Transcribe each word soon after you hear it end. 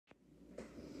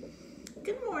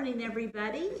Good morning,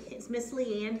 everybody. It's Miss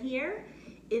Leanne here.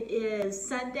 It is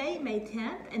Sunday, May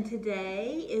 10th, and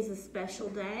today is a special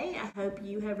day. I hope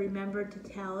you have remembered to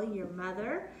tell your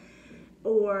mother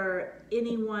or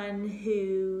anyone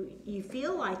who you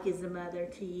feel like is a mother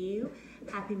to you,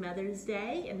 Happy Mother's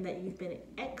Day, and that you've been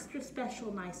extra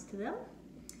special nice to them.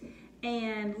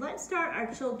 And let's start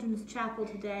our Children's Chapel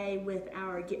today with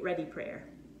our Get Ready prayer.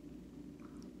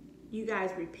 You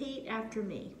guys repeat after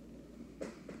me.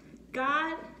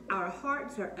 God, our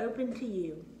hearts are open to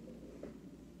you.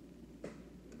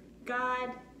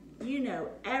 God, you know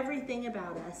everything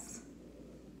about us.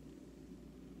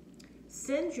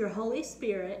 Send your Holy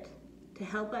Spirit to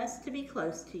help us to be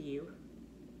close to you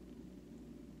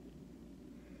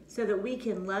so that we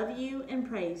can love you and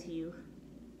praise you.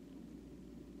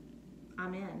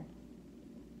 Amen.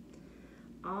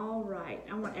 All right,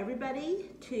 I want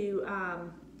everybody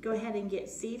to go ahead and get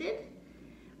seated.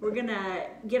 We're gonna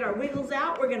get our wiggles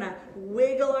out. We're gonna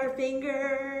wiggle our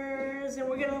fingers, and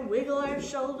we're gonna wiggle our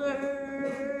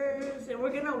shoulders, and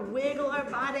we're gonna wiggle our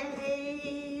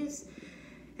bodies.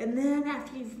 And then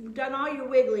after you've done all your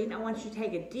wiggling, I want you to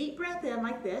take a deep breath in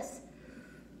like this.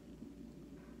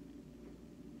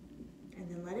 And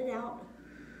then let it out.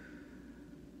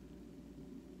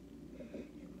 And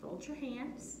fold your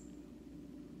hands.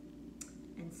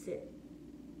 And sit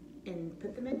and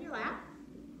put them in your lap.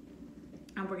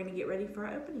 And we're going to get ready for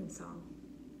our opening song.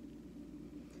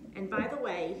 And by the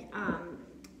way,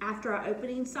 after our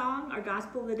opening song, our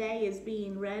gospel of the day is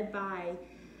being read by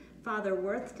Father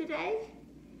Worth today.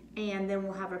 And then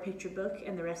we'll have our picture book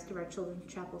and the rest of our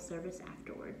Children's Chapel service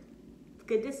afterward. It's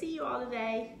good to see you all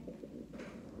today.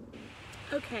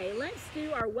 Okay, let's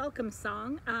do our welcome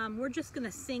song. We're just going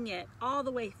to sing it all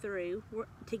the way through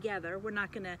together. We're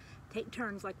not going to take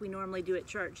turns like we normally do at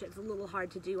church. It's a little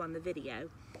hard to do on the video.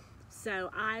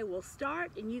 So I will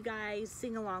start and you guys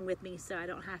sing along with me so I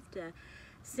don't have to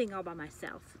sing all by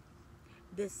myself.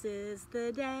 This is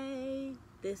the day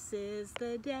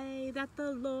that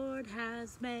the Lord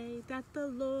has made, that the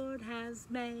Lord has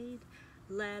made.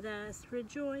 Let us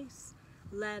rejoice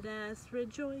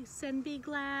and be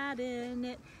glad in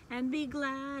it, and be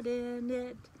glad in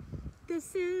it.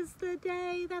 This is the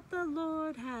day that the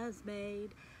Lord has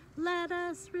made. Let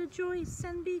us rejoice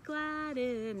and be glad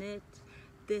in it.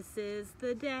 This is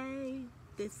the day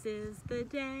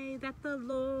that the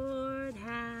Lord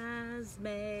has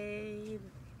made.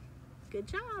 Good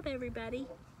job, everybody.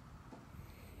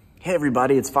 Hey,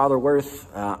 everybody, it's Father Worth.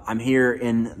 I'm here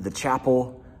in the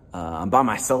chapel. I'm by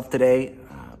myself today,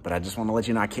 but I just want to let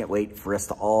you know I can't wait for us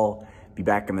to all be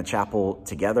back in the chapel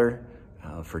together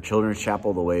for Children's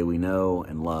Chapel the way we know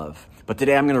and love. But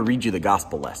today I'm going to read you the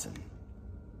gospel lesson.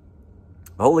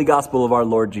 The Holy Gospel of our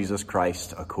Lord Jesus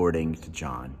Christ according to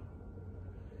John.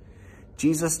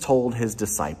 Jesus told his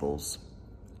disciples,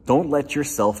 "Don't let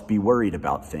yourself be worried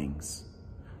about things.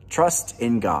 Trust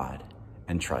in God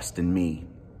and trust in me.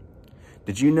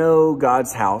 Did you know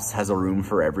God's house has a room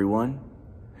for everyone?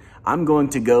 I'm going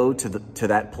to go to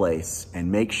that place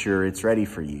and make sure it's ready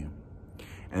for you.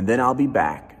 And then I'll be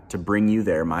back to bring you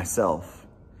there myself,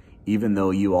 even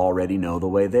though you already know the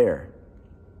way there."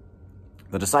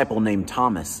 The disciple named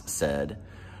Thomas said,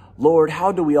 "Lord,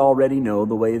 how do we already know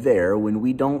the way there when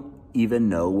we don't even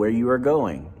know where you are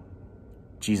going?"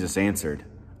 Jesus answered,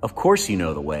 "Of course you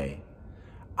know the way.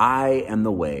 I am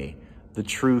the way, the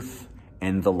truth,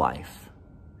 and the life.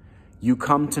 You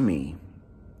come to me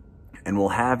and will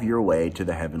have your way to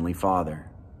the Heavenly Father.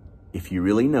 If you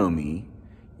really know me,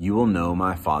 you will know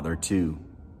my Father too."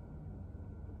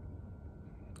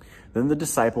 Then the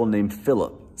disciple named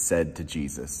Philip said to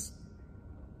Jesus,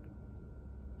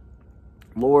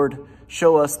 "Lord,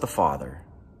 show us the Father.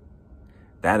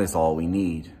 That is all we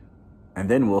need, and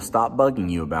then we'll stop bugging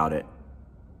you about it."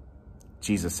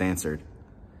 Jesus answered,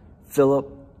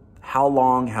 "Philip, how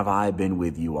long have I been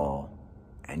with you all,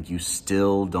 and you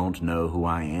still don't know who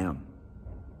I am?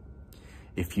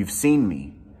 If you've seen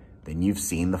me, then you've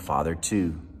seen the Father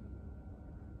too.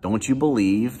 Don't you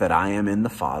believe that I am in the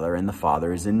Father and the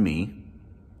Father is in me?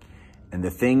 And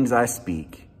the things I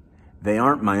speak, they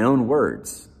aren't my own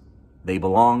words. They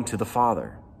belong to the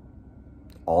Father.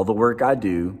 All the work I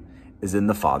do is in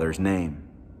the Father's name.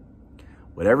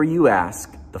 Whatever you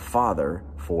ask the Father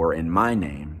for in my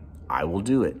name, I will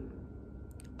do it.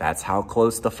 That's how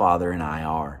close the Father and I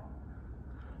are.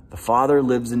 The Father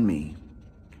lives in me,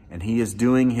 and he is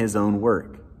doing his own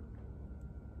work.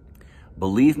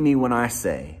 Believe me when I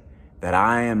say that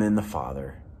I am in the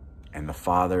Father, and the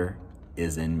Father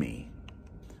is in me."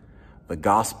 The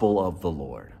Gospel of the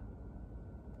Lord.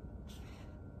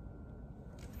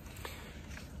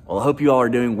 Well, I hope you all are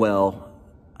doing well.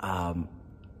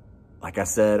 Like I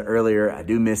said earlier, I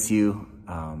do miss you.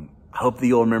 I hope that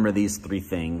you'll remember these 3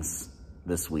 things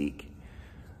this week.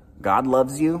 God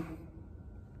loves you,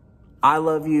 I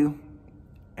love you,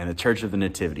 and the Church of the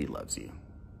Nativity loves you.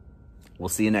 We'll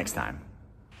see you next time.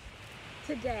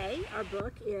 Today, our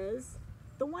book is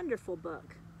The Wonderful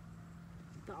Book.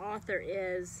 The author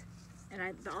is,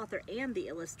 the author and the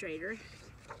illustrator,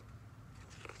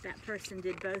 that person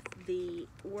did both the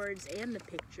words and the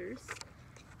pictures,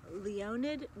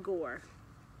 Leonid Gore.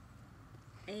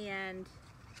 And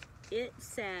it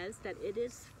says that it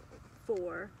is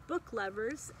for book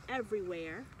lovers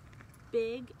everywhere,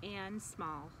 big and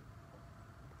small.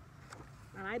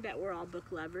 And I bet we're all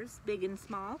book lovers, big and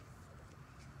small.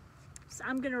 So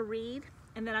I'm going to read,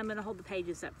 and then I'm going to hold the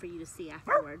pages up for you to see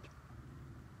afterward.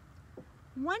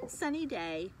 One sunny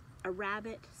day, a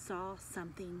rabbit saw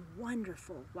something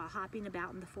wonderful while hopping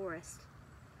about in the forest.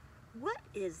 "What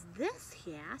is this?"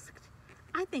 he asked.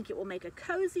 "I think it will make a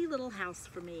cozy little house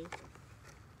for me."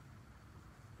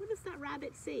 What does that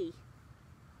rabbit see?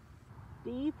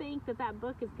 Do you think that that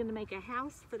book is going to make a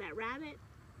house for that rabbit?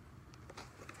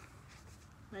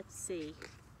 Let's see.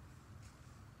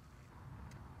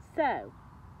 So,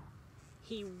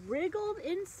 he wriggled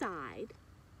inside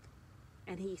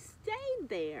and he stayed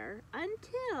there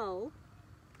until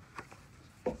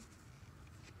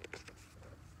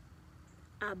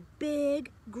a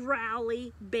big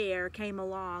growly bear came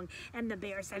along, and the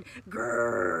bear said,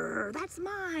 "Grrr, that's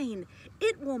mine.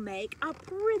 It will make a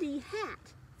pretty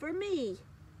hat for me."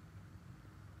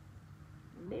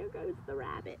 And there goes the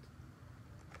rabbit.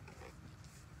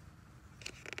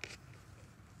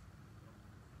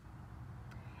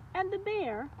 And the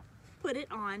bear put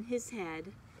it on his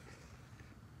head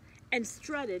and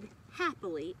strutted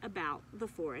happily about the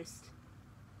forest.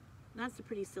 That's a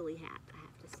pretty silly hat, I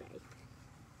have to say.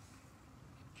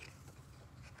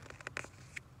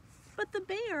 But the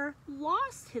bear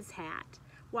lost his hat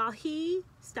while he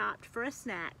stopped for a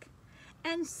snack,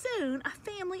 and soon a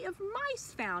family of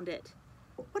mice found it.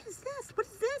 "What is this? What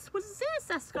is this? What is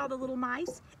this?" asked all the little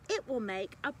mice. "It will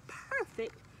make a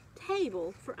perfect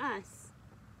table for us."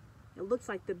 It looks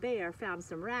like the bear found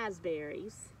some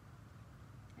raspberries,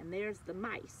 and there's the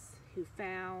mice who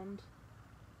found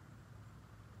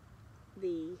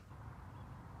the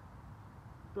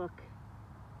book.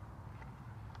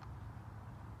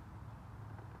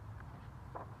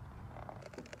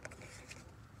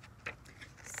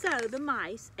 So the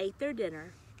mice ate their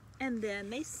dinner, and then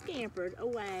they scampered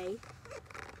away.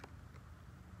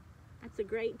 That's a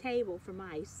great table for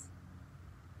mice.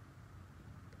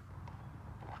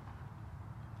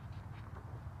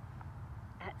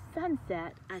 At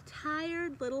sunset, a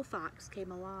tired little fox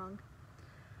came along.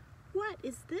 "What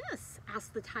is this?"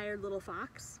 asked the tired little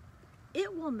fox.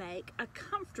 "It will make a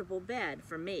comfortable bed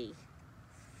for me."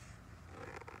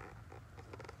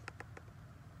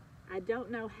 I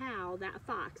don't know how that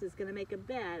fox is going to make a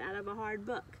bed out of a hard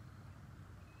book.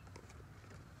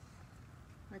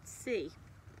 Let's see.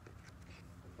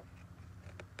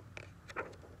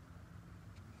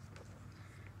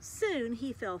 Soon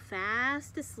he fell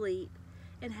fast asleep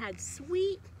and had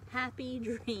sweet, happy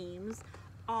dreams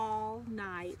all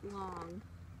night long.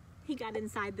 He got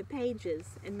inside the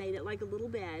pages and made it like a little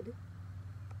bed,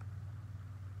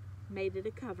 made it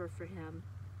a cover for him.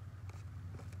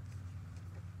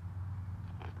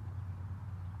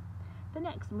 The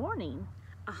next morning,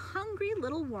 a hungry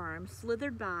little worm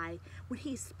slithered by when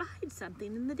he spied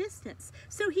something in the distance,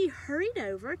 so he hurried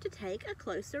over to take a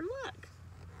closer look.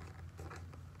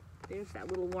 There's that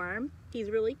little worm. He's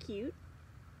really cute.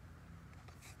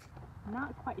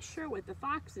 Not quite sure what the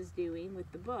fox is doing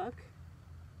with the book.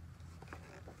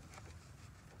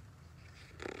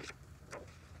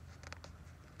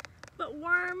 But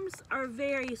worms are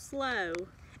very slow,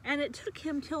 and it took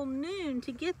him till noon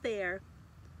to get there.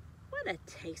 "What a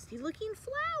tasty looking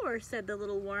flower," said the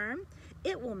little worm.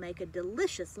 "It will make a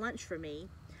delicious lunch for me."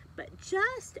 But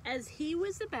just as he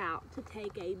was about to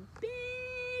take a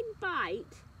big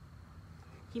bite,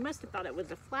 he must have thought it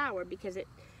was a flower because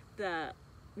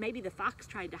maybe the fox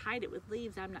tried to hide it with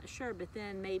leaves, I'm not sure, but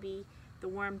then maybe the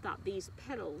worm thought these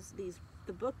petals,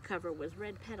 the book cover was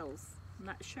red petals, I'm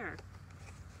not sure.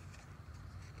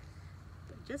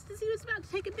 But just as he was about to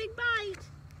take a big bite,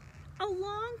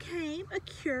 along came a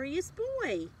curious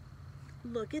boy.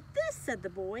 "Look at this," said the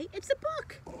boy. "It's a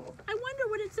book. I wonder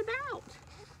what it's about."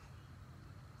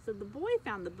 So the boy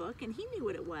found the book and he knew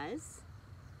what it was.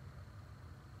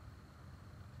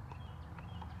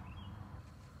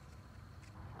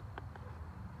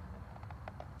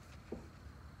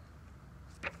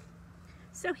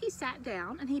 So he sat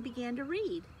down and he began to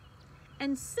read.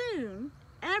 And soon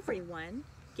everyone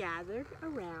gathered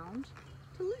around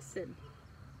to listen.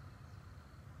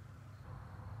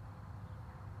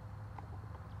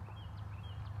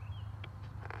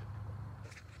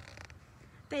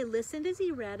 They listened as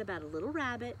he read about a little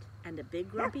rabbit and a big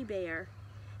grumpy bear.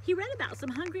 He read about some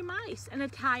hungry mice and a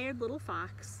tired little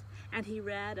fox. And he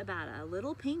read about a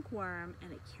little pink worm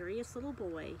and a curious little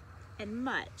boy, and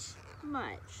much,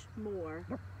 much more.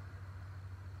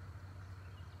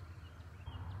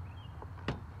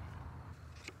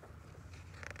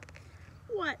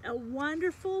 "What a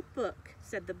wonderful book,"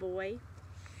 said the boy,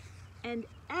 and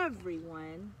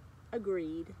everyone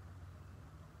agreed.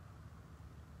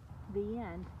 The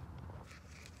end.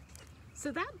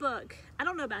 So that book, I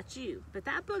don't know about you, but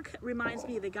that book reminds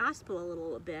me of the gospel a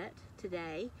little bit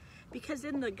today, because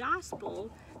in the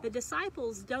gospel, the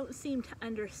disciples don't seem to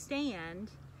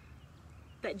understand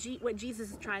that what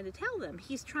Jesus is trying to tell them.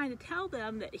 He's trying to tell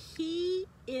them that he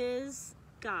is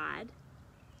God,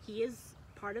 he is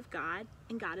part of God,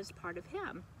 and God is part of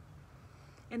him.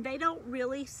 And they don't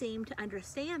really seem to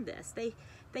understand this.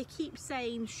 They keep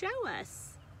saying, "Show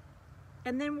us,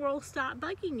 and then we'll stop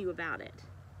bugging you about it."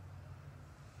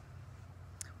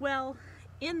 Well,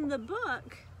 in the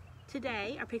book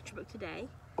today, our picture book today,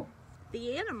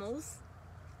 the animals,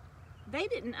 they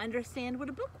didn't understand what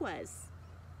a book was.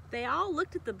 They all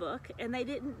looked at the book and they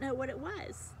didn't know what it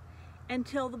was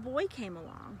until the boy came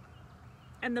along.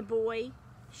 And the boy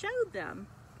showed them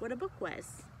what a book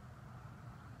was.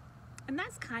 And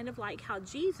that's kind of like how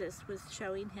Jesus was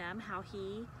showing him how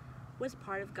he was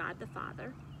part of God the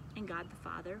Father, and God the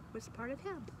Father was part of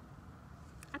him.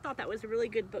 I thought that was a really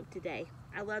good book today.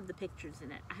 I love the pictures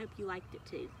in it. I hope you liked it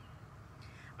too.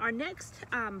 Our next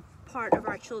part of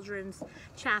our children's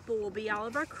chapel will be all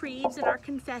of our creeds and our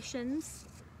confessions,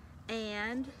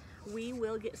 and we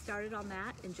will get started on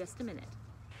that in just a minute.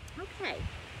 Okay,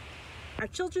 our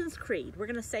children's creed. We're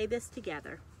going to say this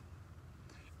together,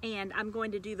 and I'm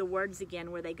going to do the words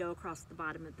again where they go across the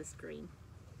bottom of the screen.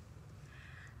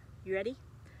 You ready?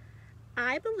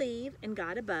 I believe in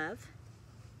God above.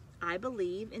 I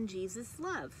believe in Jesus'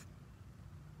 love.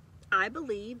 I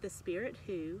believe the Spirit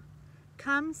who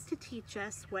comes to teach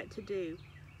us what to do.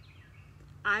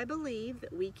 I believe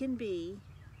that we can be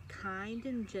kind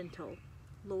and gentle,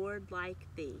 Lord, like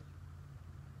thee.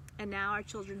 And now our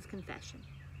children's confession.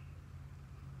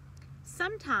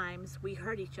 Sometimes we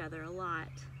hurt each other a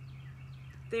lot.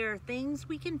 There are things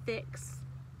we can fix,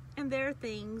 and there are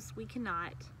things we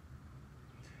cannot.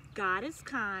 God is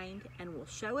kind and will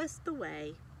show us the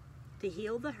way to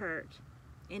heal the hurt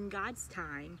in God's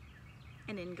time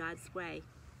and in God's way.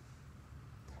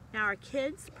 Now our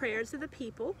kids' prayers of the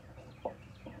people.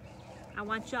 I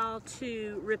want y'all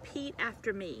to repeat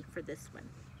after me for this one.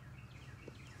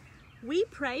 We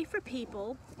pray for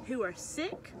people who are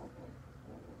sick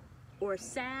or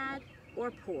sad or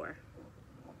poor.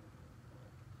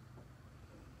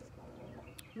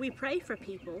 We pray for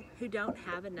people who don't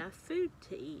have enough food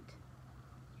to eat.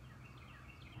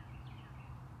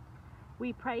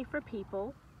 We pray for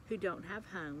people who don't have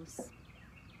homes.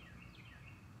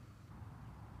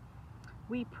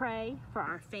 We pray for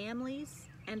our families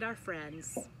and our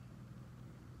friends.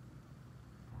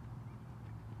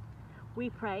 We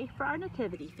pray for our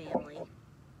Nativity family.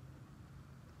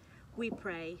 We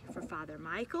pray for Father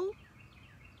Michael,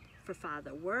 for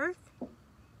Father Worth,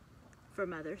 for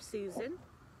Mother Susan,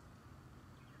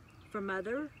 for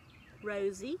Mother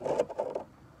Rosie,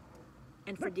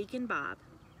 and for Deacon Bob.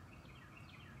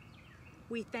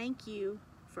 We thank you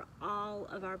for all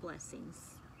of our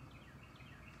blessings.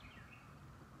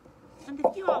 And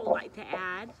if you all would like to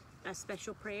add a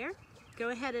special prayer, go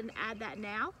ahead and add that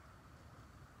now.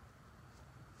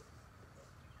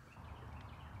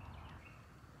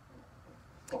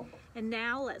 And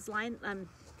now let's line,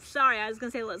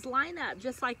 let's line up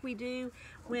just like we do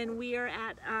when we are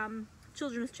at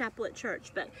Children's Chapel at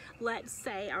church, but let's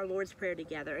say our Lord's Prayer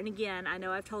together. And again, I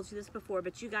know I've told you this before,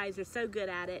 but you guys are so good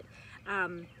at it.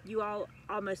 You all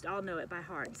almost all know it by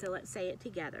heart, so let's say it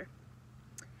together.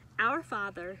 Our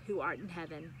Father, who art in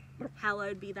heaven,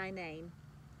 hallowed be thy name.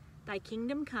 Thy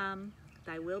kingdom come,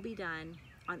 thy will be done,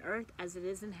 on earth as it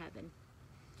is in heaven.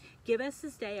 Give us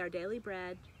this day our daily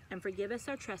bread, and forgive us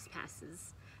our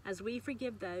trespasses, as we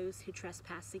forgive those who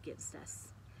trespass against us.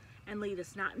 And lead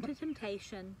us not into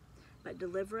temptation, but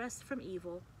deliver us from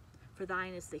evil. For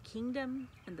thine is the kingdom,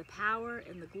 and the power,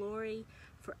 and the glory,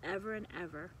 forever and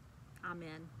ever.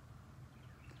 Amen.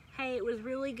 Hey, it was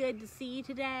really good to see you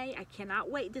today. I cannot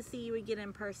wait to see you again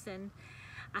in person.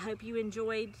 I hope you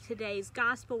enjoyed today's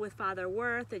gospel with Father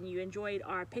Worth, and you enjoyed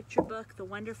our picture book, The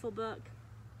Wonderful Book.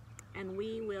 And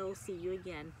we will see you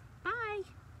again. Bye.